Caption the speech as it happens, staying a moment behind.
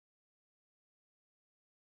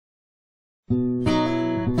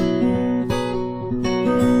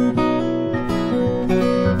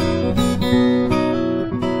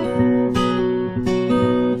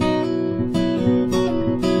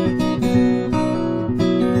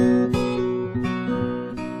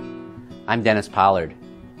I'm Dennis Pollard,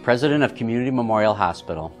 President of Community Memorial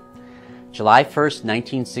Hospital. July 1st,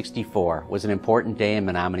 1964 was an important day in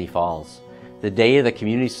Menomonee Falls, the day the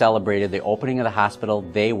community celebrated the opening of the hospital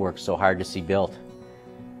they worked so hard to see built.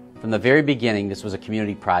 From the very beginning, this was a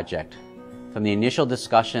community project. From the initial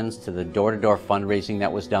discussions to the door-to-door fundraising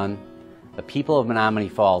that was done, the people of Menomonee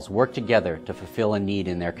Falls worked together to fulfill a need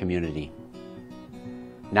in their community.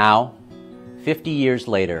 Now, 50 years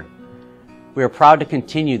later, we are proud to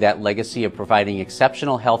continue that legacy of providing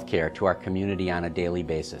exceptional health care to our community on a daily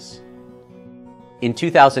basis. In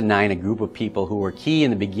 2009, a group of people who were key in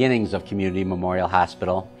the beginnings of Community Memorial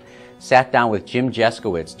Hospital sat down with Jim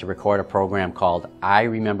Jeskowitz to record a program called I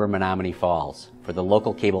Remember Menomonee Falls for the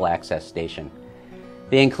local cable access station.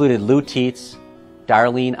 They included Lou Tietz,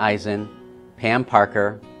 Darlene Eisen, Pam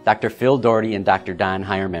Parker, Dr. Phil Doherty, and Dr. Don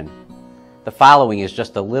Hireman. The following is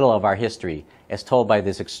just a little of our history as told by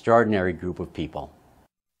this extraordinary group of people.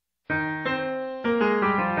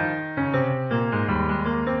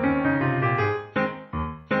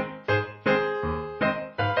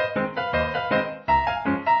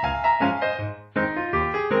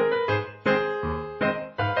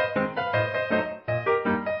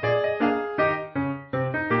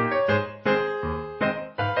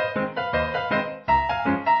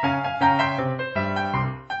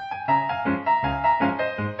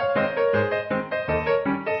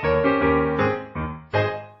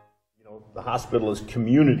 The hospital is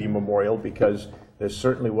community memorial because there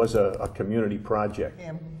certainly was a community project.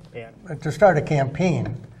 And to start a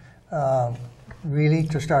campaign, really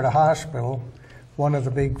to start a hospital, one of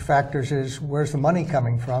the big factors is where's the money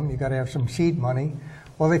coming from? You got to have some seed money.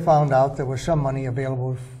 Well, they found out there was some money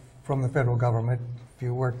available from the federal government if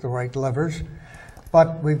you work the right levers.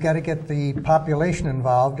 But we've got to get the population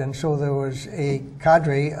involved, and so there was a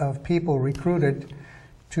cadre of people recruited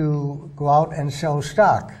to go out and sell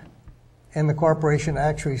stock. And the corporation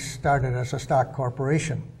actually started as a stock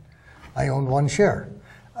corporation. I owned one share.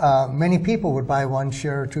 Many people would buy one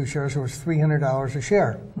share or two shares. It was $300 a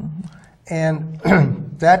share. Mm-hmm. And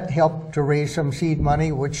that helped to raise some seed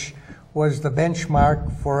money, which was the benchmark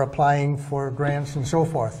for applying for grants and so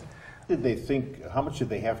forth. Did they think, how much did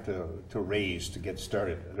they have to raise to get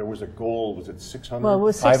started? There was a goal, was it 600? Well, it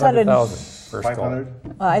was 600,000 first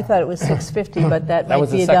 500? Well, I thought it was 650, but that might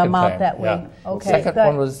was be the the amount time, that way. yeah. Okay. The second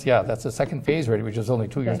one was, that's the second phase ready, which was only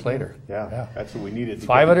 2 years later. Yeah, that's what we needed.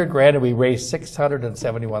 500 grand, and we raised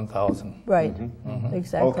 671,000. Right, Mm-hmm.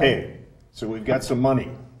 exactly. Okay, so we've got some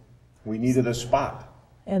money. We needed a spot.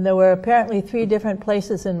 And there were apparently 3 different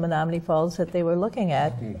places in Menomonee Falls that they were looking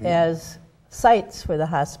at as sites for the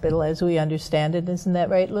hospital, as we understand it. Isn't that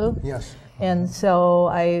right, Lou? Yes. And so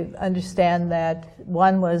I understand that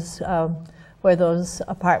one was where those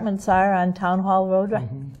apartments are on Town Hall Road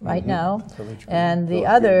right now, and the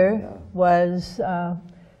other was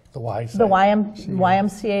The Y site. the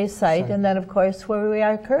YMCA site, and then of course where we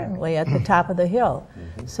are currently at the top of the hill.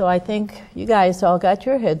 So I think you guys all got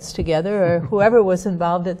your heads together, or whoever was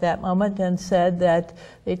involved at that moment, and said that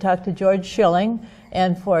they talked to George Schilling,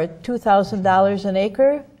 and for $2,000 an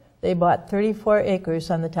acre, they bought 34 acres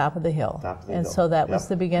on the top of the hill. So that was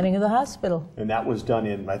the beginning of the hospital. And that was done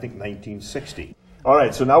in, I think, 1960. All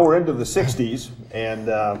right, so now we're into the 60s, and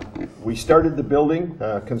we started the building.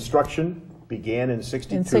 Construction began in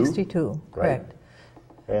 62. In 62, correct.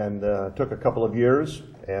 And took a couple of years,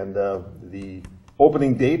 and the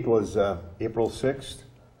opening date was April 6th?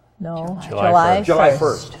 No, July 1st. July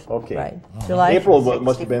 1st, okay. Right, July April 1st.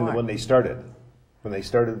 must have been when they started. When they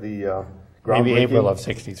started the groundbreaking. Maybe April of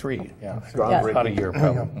 63, yeah. Groundbreaking. About a year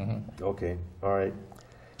probably. Okay, all right.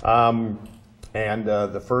 And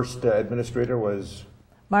the first administrator was?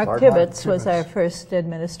 Mark Tibbetts was our first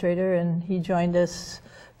administrator, and he joined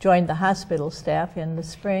the hospital staff in the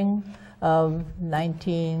spring of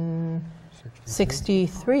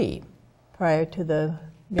 1963, prior to the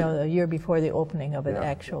year before the opening of it,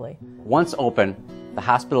 actually. Once open, the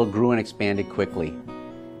hospital grew and expanded quickly.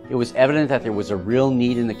 It was evident that there was a real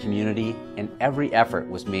need in the community, and every effort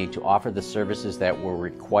was made to offer the services that were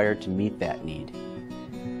required to meet that need.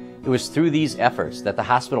 It was through these efforts that the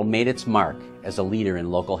hospital made its mark as a leader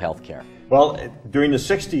in local health care. Well, during the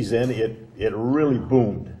 60s then, it really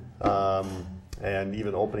boomed. And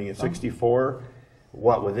even opening in 64,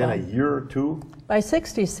 within a year or two? By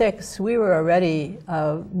 66, we were already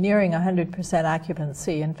nearing 100%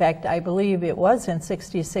 occupancy. In fact, I believe it was in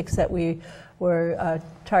 66 that we were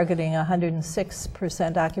targeting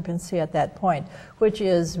 106% occupancy at that point, which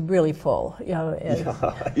is really full. Yeah,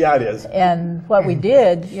 it is. And what we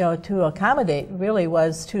did, to accommodate really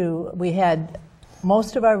was we had,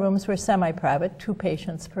 most of our rooms were semi-private, 2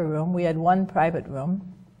 patients per room. We had 1 private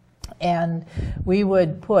room. And we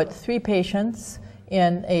would put 3 patients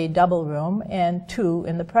in a double room and 2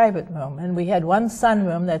 in the private room. And we had one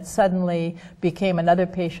sunroom that suddenly became another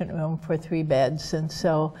patient room for 3 beds. And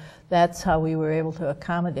so that's how we were able to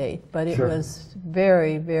accommodate. But it was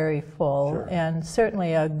very, very full, and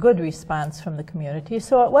certainly a good response from the community.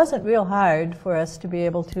 So it wasn't real hard for us to be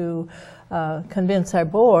able to convince our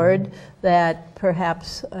board that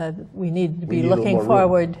perhaps we needed to be looking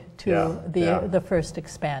forward to the first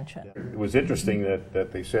expansion. It was interesting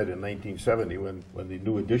that they said in 1970, when the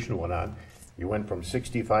new addition went on, you went from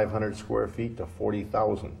 6,500 square feet to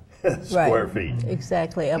 40,000 square feet.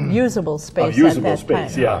 Exactly, a usable space usable at that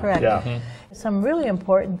space, time. yeah. Correct. Yeah. Some really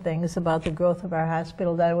important things about the growth of our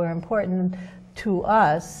hospital that were important to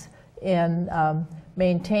us in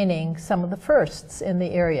maintaining some of the firsts in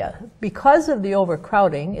the area. Because of the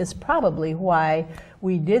overcrowding is probably why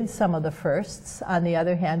we did some of the firsts. On the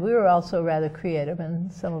other hand, we were also rather creative in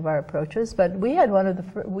some of our approaches, but we had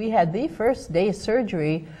the first day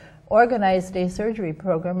surgery, organized day surgery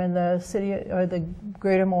program in the city or the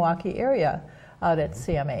greater Milwaukee area out at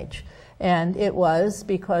CMH. And it was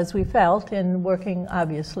because we felt, in working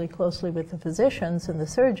obviously closely with the physicians and the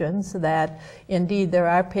surgeons, that indeed there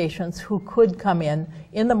are patients who could come in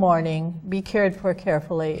the morning, be cared for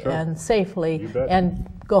carefully and safely, and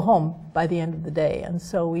go home by the end of the day. And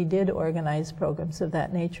so we did organize programs of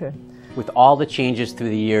that nature. With all the changes through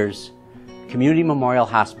the years, Community Memorial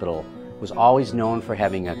Hospital was always known for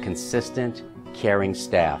having a consistent, caring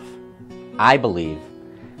staff. I believe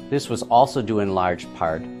this was also due in large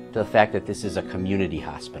part to the fact that this is a community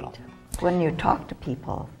hospital. When you talk to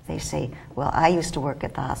people, they say, well, I used to work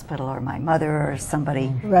at the hospital, or my mother or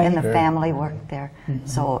somebody in the family worked there.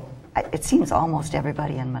 So it seems almost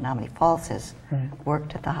everybody in Menomonee Falls has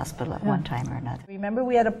worked at the hospital at one time or another. Remember,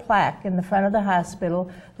 we had a plaque in the front of the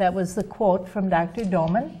hospital that was the quote from Dr.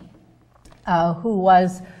 Doman, who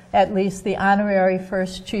was at least the honorary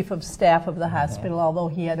first chief of staff of the hospital, although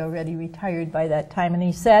he had already retired by that time. And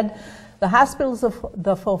he said, "The hospital is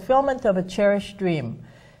the fulfillment of a cherished dream.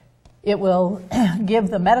 It will give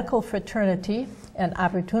the medical fraternity an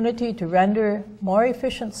opportunity to render more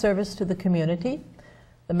efficient service to the community.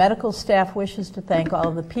 The medical staff wishes to thank all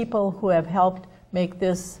of the people who have helped make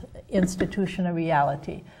this institution a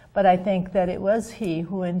reality." But I think that it was he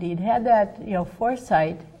who indeed had that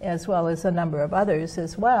foresight, as well as a number of others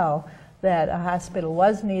as well, that a hospital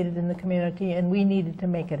was needed in the community and we needed to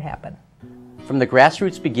make it happen. From the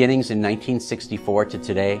grassroots beginnings in 1964 to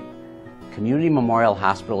today, Community Memorial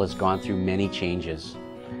Hospital has gone through many changes.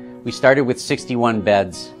 We started with 61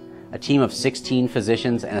 beds, a team of 16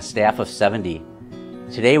 physicians, and a staff of 70.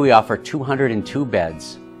 Today we offer 202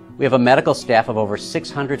 beds. We have a medical staff of over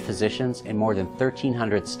 600 physicians and more than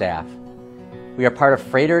 1,300 staff. We are part of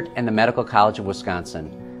Froedtert and the Medical College of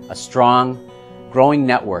Wisconsin, a strong, growing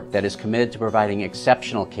network that is committed to providing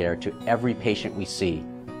exceptional care to every patient we see.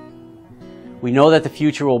 We know that the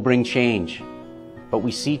future will bring change, but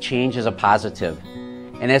we see change as a positive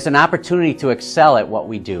and as an opportunity to excel at what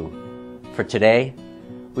we do. For today,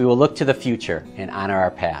 we will look to the future and honor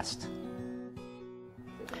our past.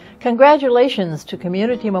 Congratulations to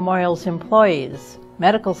Community Memorial's employees,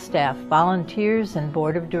 medical staff, volunteers, and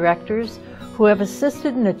board of directors who have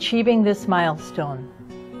assisted in achieving this milestone.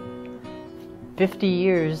 50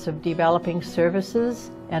 years of developing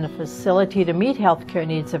services and a facility to meet healthcare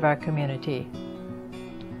needs of our community.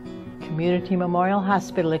 Community Memorial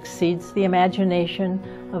Hospital exceeds the imagination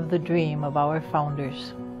of the dream of our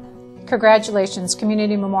founders. Congratulations,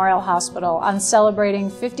 Community Memorial Hospital, on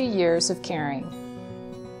celebrating 50 years of caring.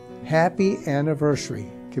 Happy anniversary,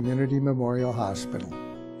 Community Memorial Hospital.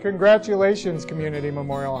 Congratulations, Community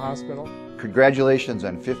Memorial Hospital. Congratulations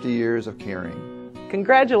on 50 years of caring.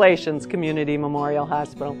 Congratulations, Community Memorial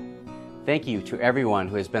Hospital. Thank you to everyone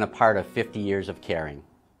who has been a part of 50 years of caring.